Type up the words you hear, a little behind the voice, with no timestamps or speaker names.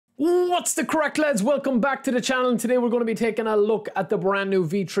What's the crack, lads? Welcome back to the channel. Today we're going to be taking a look at the brand new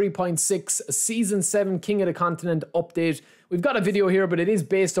V3.6 Season 7 King of the Continent update. We've got a video here, but it is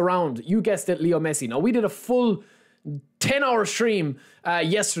based around, you guessed it, Leo Messi. Now, we did a full 10-hour stream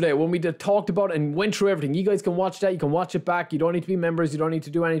yesterday when we talked about and went through everything. You guys can watch that. You can watch it back. You don't need to be members. You don't need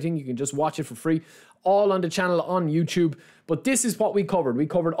to do anything. You can just watch it for free. All on the channel on YouTube. But this is what we covered. We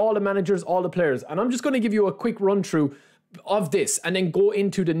covered all the managers, all the players. And I'm just going to give you a quick run through of this and then go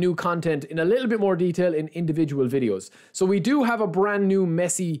into the new content in a little bit more detail in individual videos. So we do have a brand new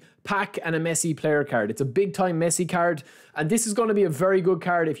Messi pack and a Messi player card. It's a big time Messi card, and this is going to be a very good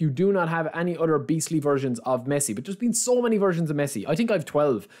card if you do not have any other beastly versions of Messi. But there's been so many versions of Messi. I think I have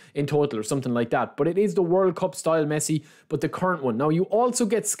 12 in total or something like that, but it is the World Cup style Messi, but the current one. Now you also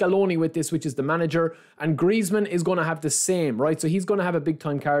get Scaloni with this, which is the manager, and Griezmann is going to have the same, right? So he's going to have a big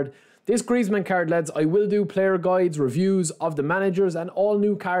time card. This Griezmann card, lads, I will do player guides, reviews of the managers and all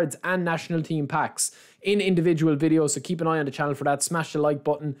new cards and national team packs in individual videos, so keep an eye on the channel for that. Smash the like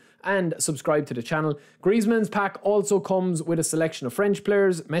button and subscribe to the channel. Griezmann's pack also comes with a selection of French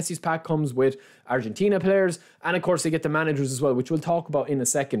players. Messi's pack comes with Argentina players, and of course they get the managers as well, which we'll talk about in a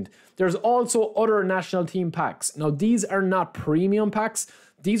second. There's also other national team packs. Now these are not premium packs.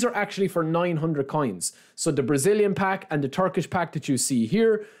 These are actually for 900 coins. So the Brazilian pack and the Turkish pack that you see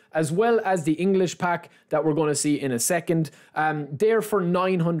here, as well as the English pack that we're going to see in a second, they're for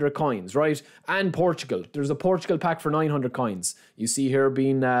 900 coins, right? And Portugal. There's a Portugal pack for 900 coins. You see here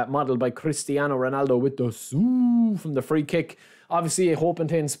being modelled by Cristiano Ronaldo with the "Soo" from the free kick. Obviously, hoping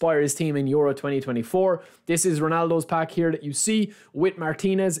to inspire his team in Euro 2024. This is Ronaldo's pack here that you see with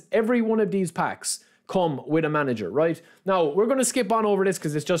Martinez. Every one of these packs come with a manager, right? Now, we're going to skip on over this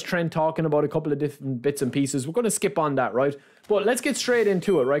because it's just Trent talking about a couple of different bits and pieces. We're going to skip on that, right? But let's get straight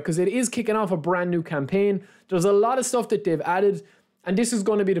into it, right? Because it is kicking off a brand new campaign. There's a lot of stuff that they've added, and this is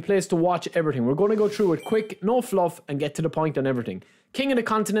going to be the place to watch everything. We're going to go through it quick, no fluff, and get to the point on everything. King of the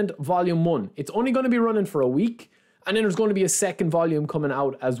Continent, Volume 1. It's only going to be running for a week, and then there's going to be a second volume coming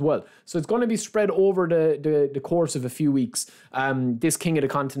out as well. So it's going to be spread over the course of a few weeks, this King of the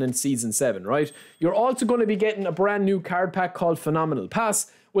Continent Season 7, right? You're also going to be getting a brand new card pack called Phenomenal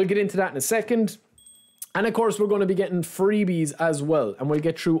Pass. We'll get into that in a second. And of course, we're going to be getting freebies as well. And we'll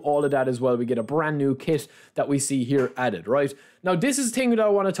get through all of that as well. We get a brand new kit that we see here added, right? Now, this is the thing that I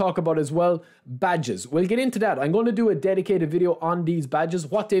want to talk about as well. Badges. We'll get into that. I'm going to do a dedicated video on these badges,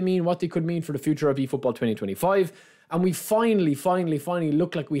 what they mean, what they could mean for the future of eFootball 2025. And we finally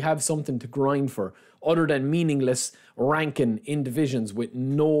look like we have something to grind for other than meaningless ranking in divisions with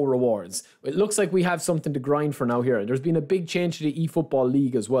no rewards. It looks like we have something to grind for now here. There's been a big change to the eFootball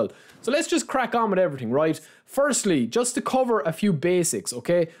League as well. So let's just crack on with everything, right? Firstly, just to cover a few basics,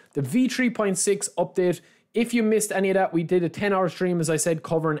 okay? The V3.6 update. If you missed any of that, we did a 10-hour stream, as I said,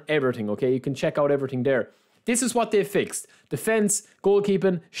 covering everything, okay? You can check out everything there. This is what they fixed. Defense,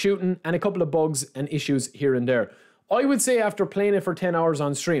 goalkeeping, shooting, and a couple of bugs and issues here and there. I would say after playing it for 10 hours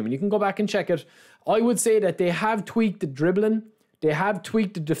on stream, and you can go back and check it, I would say that they have tweaked the dribbling, they have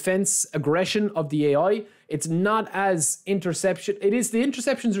tweaked the defense aggression of the AI. It's not as interception, the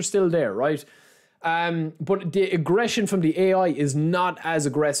interceptions are still there, right? But the aggression from the AI is not as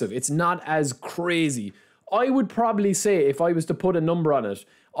aggressive, it's not as crazy. I would probably say, if I was to put a number on it,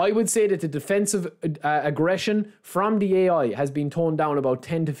 I would say that the defensive aggression from the AI has been toned down about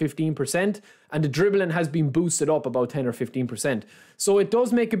 10 to 15%, and the dribbling has been boosted up about 10 or 15%. So it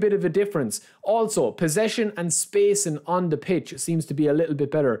does make a bit of a difference. Also, possession and spacing on the pitch seems to be a little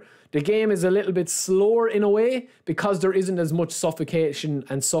bit better. The game is a little bit slower in a way because there isn't as much suffocation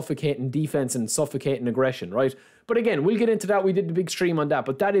and suffocating defense and suffocating aggression, right? But again, we'll get into that. We did the big stream on that,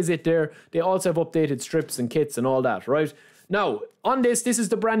 but that is it there. They also have updated strips and kits and all that, right? Now, on this is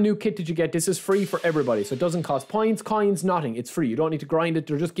the brand new kit that you get. This is free for everybody, so it doesn't cost points, coins, nothing. It's free. You don't need to grind it.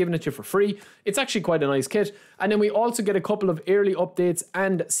 They're just giving it to you for free. It's actually quite a nice kit. And then we also get a couple of early updates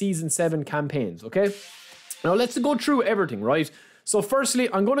and Season 7 campaigns, okay? Now, let's go through everything, right? So firstly,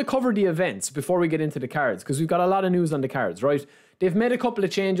 I'm going to cover the events before we get into the cards, because we've got a lot of news on the cards, right? They've made a couple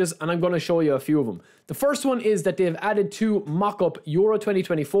of changes, and I'm going to show you a few of them. The first one is that they've added 2 mock-up Euro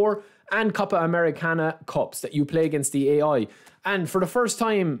 2024 and Copa Americana Cups that you play against the AI. And for the first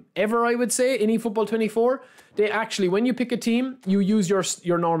time ever, I would say, in eFootball 24, they actually, when you pick a team, you use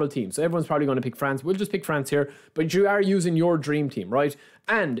your normal team. So everyone's probably going to pick France. We'll just pick France here, but you are using your dream team, right?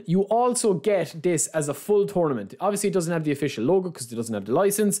 And you also get this as a full tournament. Obviously, it doesn't have the official logo because it doesn't have the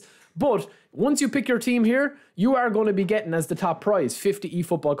license. But once you pick your team here, you are going to be getting as the top prize 50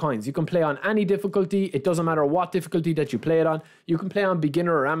 eFootball coins. You can play on any difficulty. It doesn't matter what difficulty that you play it on. You can play on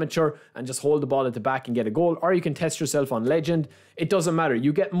beginner or amateur and just hold the ball at the back and get a goal. Or you can test yourself on legend. it doesn't matter.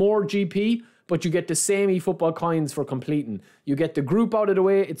 You get more GP, but you get the same eFootball coins for completing. You get the group out of the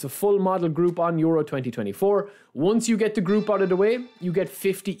way. It's a full model group on Euro 2024. Once you get the group out of the way, you get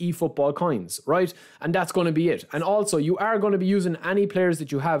 50 eFootball coins, right? And that's going to be it. And also, you are going to be using any players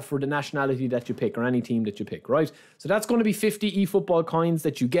that you have for the nationality that you pick or any team that you pick, right? So that's going to be 50 eFootball coins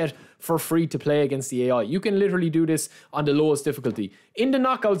that you get for free to play against the AI. You can literally do this on the lowest difficulty. In the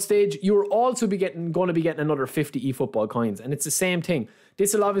knockout stage, you're also going to be getting another 50 eFootball coins. And it's the same thing.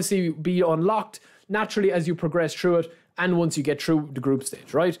 This will obviously be unlocked naturally as you progress through it and once you get through the group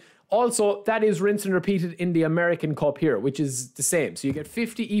stage, right? Also, that is rinsed and repeated in the American Cup here, which is the same. So you get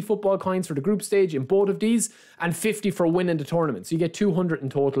 50 eFootball coins for the group stage in both of these and 50 for winning the tournament. So you get 200 in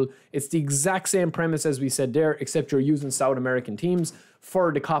total. It's the exact same premise as we said there, except you're using South American teams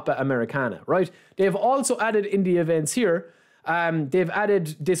for the Copa Americana, right? They've also added in the events here, they've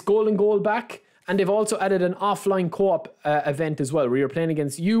added this goal and goal back. And they've also added an offline co-op event as well, where you're playing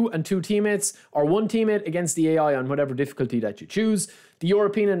against you and two teammates, or one teammate against the AI on whatever difficulty that you choose. The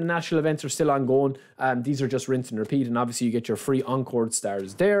European and the national events are still ongoing. These are just rinse and repeat, and obviously you get your free Encore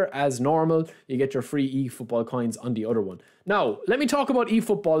stars there as normal. You get your free eFootball coins on the other one. Now, let me talk about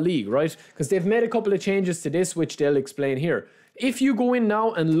eFootball League, right? Because they've made a couple of changes to this, which they'll explain here. If you go in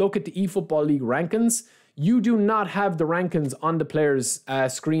now and look at the eFootball League rankings, you do not have the rankings on the player's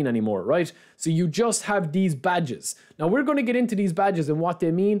screen anymore, right? So you just have these badges. Now, we're going to get into these badges and what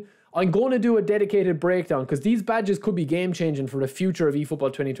they mean. I'm going to do a dedicated breakdown because these badges could be game-changing for the future of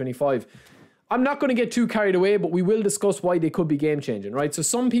eFootball 2025. I'm not going to get too carried away, but we will discuss why they could be game-changing, right? So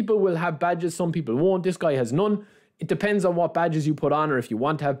some people will have badges, some people won't. This guy has none. It depends on what badges you put on or if you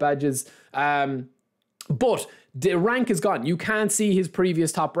want to have badges. But the rank is gone. You can't see his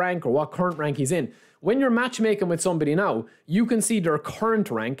previous top rank or what current rank he's in. When you're matchmaking with somebody now, you can see their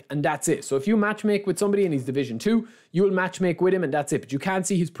current rank and that's it. So if you matchmake with somebody and he's Division 2, you'll matchmake with him and that's it. But you can't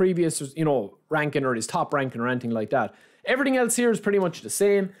see his previous, ranking or his top ranking or anything like that. Everything else here is pretty much the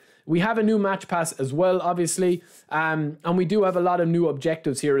same. We have a new match pass as well, obviously. And we do have a lot of new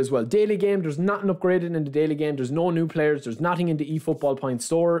objectives here as well. Daily game, there's nothing upgraded in the daily game. There's no new players. There's nothing in the eFootball Point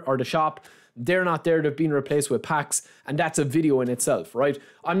store or the shop. They're not there. They've been replaced with packs. And that's a video in itself, right?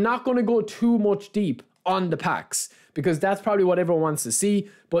 I'm not going to go too much deep on the packs because that's probably what everyone wants to see.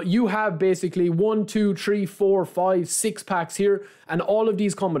 But you have basically 1, 2, 3, 4, 5, 6 packs here. And all of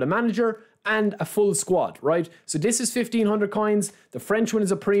these come with a manager and a full squad, right? So this is 1,500 coins. The French one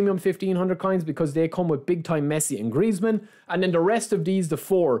is a premium 1,500 coins because they come with big time Messi and Griezmann. And then the rest of these, the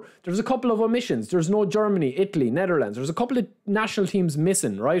 4, there's a couple of omissions. There's no Germany, Italy, Netherlands. There's a couple of national teams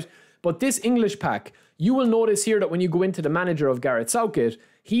missing, right? But this English pack, you will notice here that when you go into the manager of Gareth Southgate,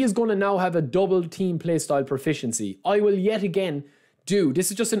 he is going to now have a double team playstyle proficiency. I will yet again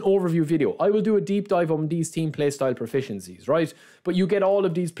this is just an overview video. I will do a deep dive on these team playstyle proficiencies, right? But you get all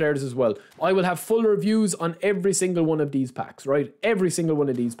of these players as well. I will have full reviews on every single one of these packs, right? Every single one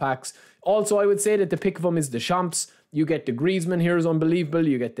of these packs. Also, I would say that the pick of them is the Champs. You get the Griezmann here is unbelievable.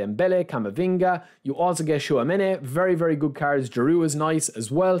 You get Dembele, Camavinga. You also get Chouameni. Very, very good cards. Giroud is nice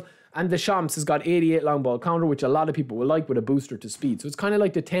as well. And the Champs has got 88 long ball counter, which a lot of people will like with a booster to speed. So it's kind of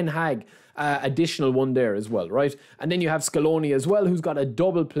like the Ten Hag additional one there as well, right? And then you have Scaloni as well, who's got a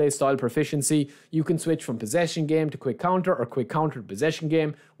double play style proficiency. You can switch from possession game to quick counter or quick counter to possession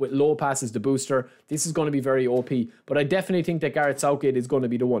game with low passes the booster. This is going to be very OP, but I definitely think that Gareth Southgate is going to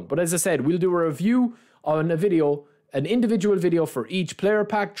be the one. But as I said, we'll do a review on a video, an individual video for each player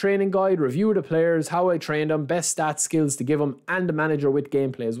pack, training guide, review of the players, how I trained them, best stats, skills to give them, and the manager with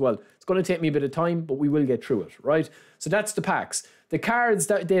gameplay as well. It's going to take me a bit of time, but we will get through it, right? So that's the packs. The cards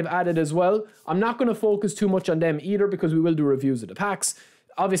that they've added as well, I'm not going to focus too much on them either because we will do reviews of the packs.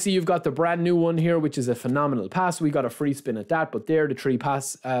 Obviously, you've got the brand new one here, which is a phenomenal pass. We got a free spin at that, but they're the 3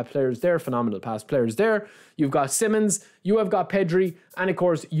 pass players there, phenomenal pass players there. You've got Simmons, you have got Pedri, and of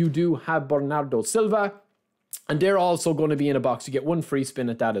course, you do have Bernardo Silva. And they're also going to be in a box. You get 1 free spin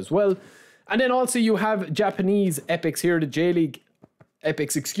at that as well. And then also you have Japanese epics here, the J-League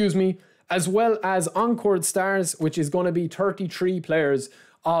epics, as well as Encore Stars, which is going to be 33 players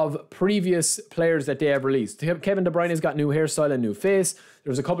of previous players that they have released. Kevin De Bruyne has got new hairstyle and new face.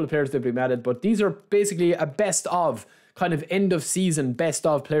 There's a couple of players that have been added, but these are basically a best of, kind of end of season, best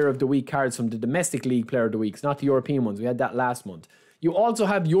of player of the week cards from the domestic league player of the weeks, not the European ones. We had that last month. You also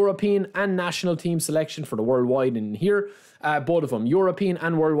have European and national team selection for the worldwide in here. Both of them, European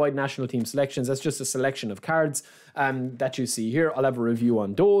and worldwide national team selections. That's just a selection of cards that you see here. I'll have a review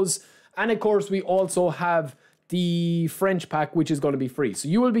on those. And of course, we also have the French pack, which is going to be free. So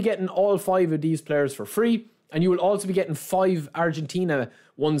you will be getting all 5 of these players for free. And you will also be getting 5 Argentina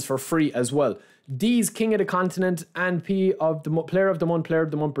ones for free as well. These King of the Continent and Player of the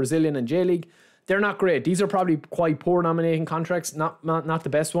Month Brazilian and J-League, they're not great. These are probably quite poor nominating contracts, not the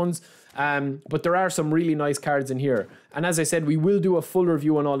best ones. But there are some really nice cards in here. And as I said, we will do a full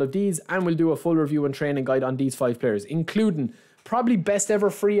review on all of these, and we'll do a full review and training guide on these 5 players, including probably best ever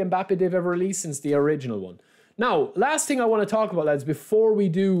free Mbappe they've ever released since the original one. Now, last thing I want to talk about, lads, before we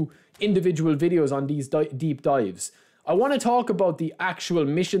do individual videos on these deep dives, I want to talk about the actual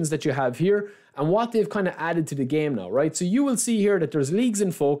missions that you have here and what they've kind of added to the game now, right? So you will see here that there's leagues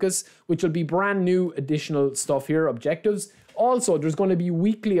in focus, which will be brand new additional stuff here, objectives. Also, there's going to be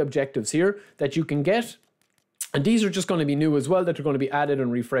weekly objectives here that you can get. And these are just going to be new as well, that are going to be added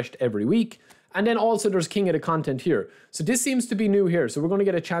and refreshed every week. And then also there's King of the Content here. So this seems to be new here. So we're going to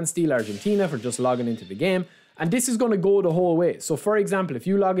get a chance to steal Argentina for just logging into the game. And this is going to go the whole way. So for example, if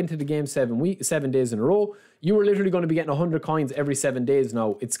you log into the game 7 days in a row, you are literally going to be getting 100 coins every 7 days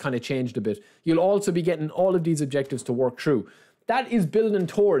now. It's kind of changed a bit. You'll also be getting all of these objectives to work through. That is building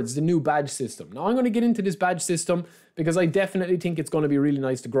towards the new badge system. Now I'm going to get into this badge system because I definitely think it's going to be really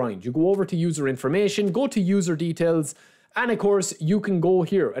nice to grind. You go over to user information, go to user details, and of course you can go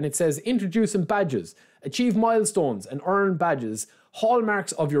here and it says introducing badges, achieve milestones and earn badges,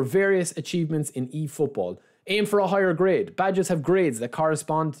 hallmarks of your various achievements in eFootball. Aim for a higher grade. Badges have grades that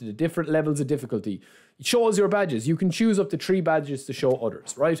correspond to the different levels of difficulty. It shows your badges. You can choose up to 3 badges to show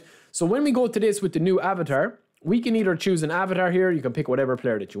others, right? So when we go to this with the new avatar, we can either choose an avatar here. You can pick whatever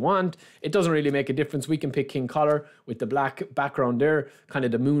player that you want. It doesn't really make a difference. We can pick King Collar with the black background there, kind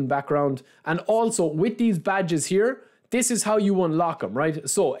of the moon background. And also with these badges here, this is how you unlock them, right?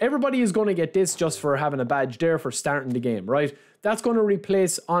 So everybody is going to get this just for having a badge there for starting the game, right? That's going to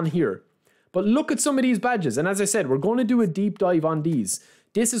replace on here. But look at some of these badges. And as I said, we're going to do a deep dive on these.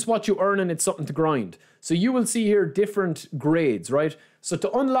 This is what you earn and it's something to grind. So you will see here different grades, right? So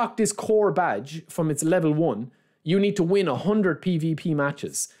to unlock this core badge from its level 1, you need to win 100 PvP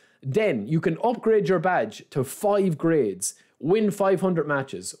matches. Then you can upgrade your badge to 5 grades, win 500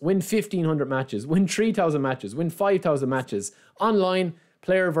 matches, win 1500 matches, win 3000 matches, win 5000 matches, online,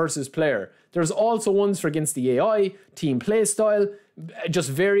 player versus player. There's also ones for against the AI, team play style, just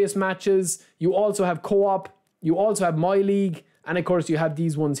various matches. You also have co-op, you also have My League, and of course you have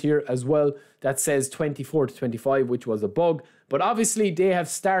these ones here as well that says 24 to 25, which was a bug. But obviously they have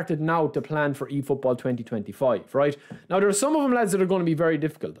started now to plan for eFootball 2025, right? Now there are some of them, lads, that are going to be very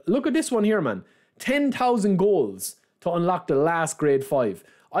difficult. Look at this one here, man. 10,000 goals to unlock the last grade 5.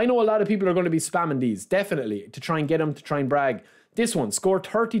 I know a lot of people are going to be spamming these, definitely, to try and get them to try and brag. This one, score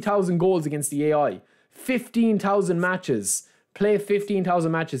 30,000 goals against the AI. 15,000 matches. Play 15,000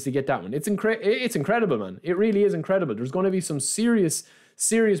 matches to get that one. It's incredible, man. It really is incredible. There's going to be some serious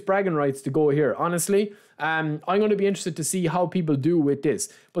bragging rights to go here. Honestly, I'm going to be interested to see how people do with this.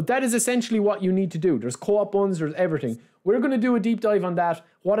 But that is essentially what you need to do. There's co-op ones, there's everything. We're going to do a deep dive on that,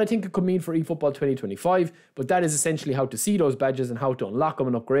 what I think it could mean for eFootball 2025, but that is essentially how to see those badges and how to unlock them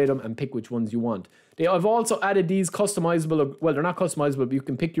and upgrade them and pick which ones you want. I've also added these customizable, well, they're not customizable, but you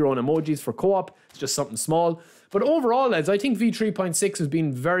can pick your own emojis for co-op. It's just something small. But overall, lads, I think V3.6 has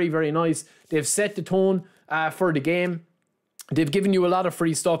been very, very nice. They've set the tone for the game. They've given you a lot of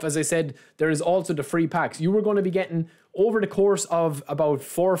free stuff. As I said, there is also the free packs. You were going to be getting, over the course of about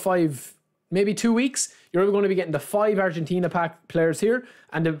 4 or 5, maybe 2 weeks, you're going to be getting the 5 Argentina pack players here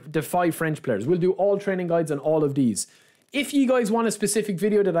and the 5 French players. We'll do all training guides on all of these. If you guys want a specific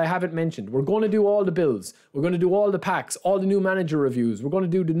video that I haven't mentioned, we're going to do all the builds. We're going to do all the packs, all the new manager reviews. We're going to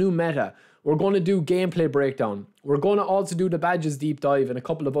do the new meta. We're going to do gameplay breakdown. We're going to also do the badges deep dive and a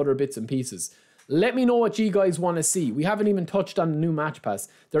couple of other bits and pieces. Let me know what you guys want to see. We haven't even touched on the new match pass.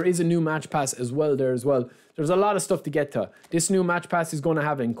 There is a new match pass as well there as well. There's a lot of stuff to get to. This new match pass is going to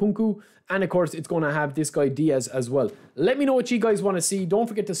have Nkunku, and of course it's going to have this guy Diaz as well. Let me know what you guys want to see. Don't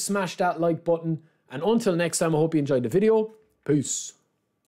forget to smash that like button. And until next time, I hope you enjoyed the video. Peace.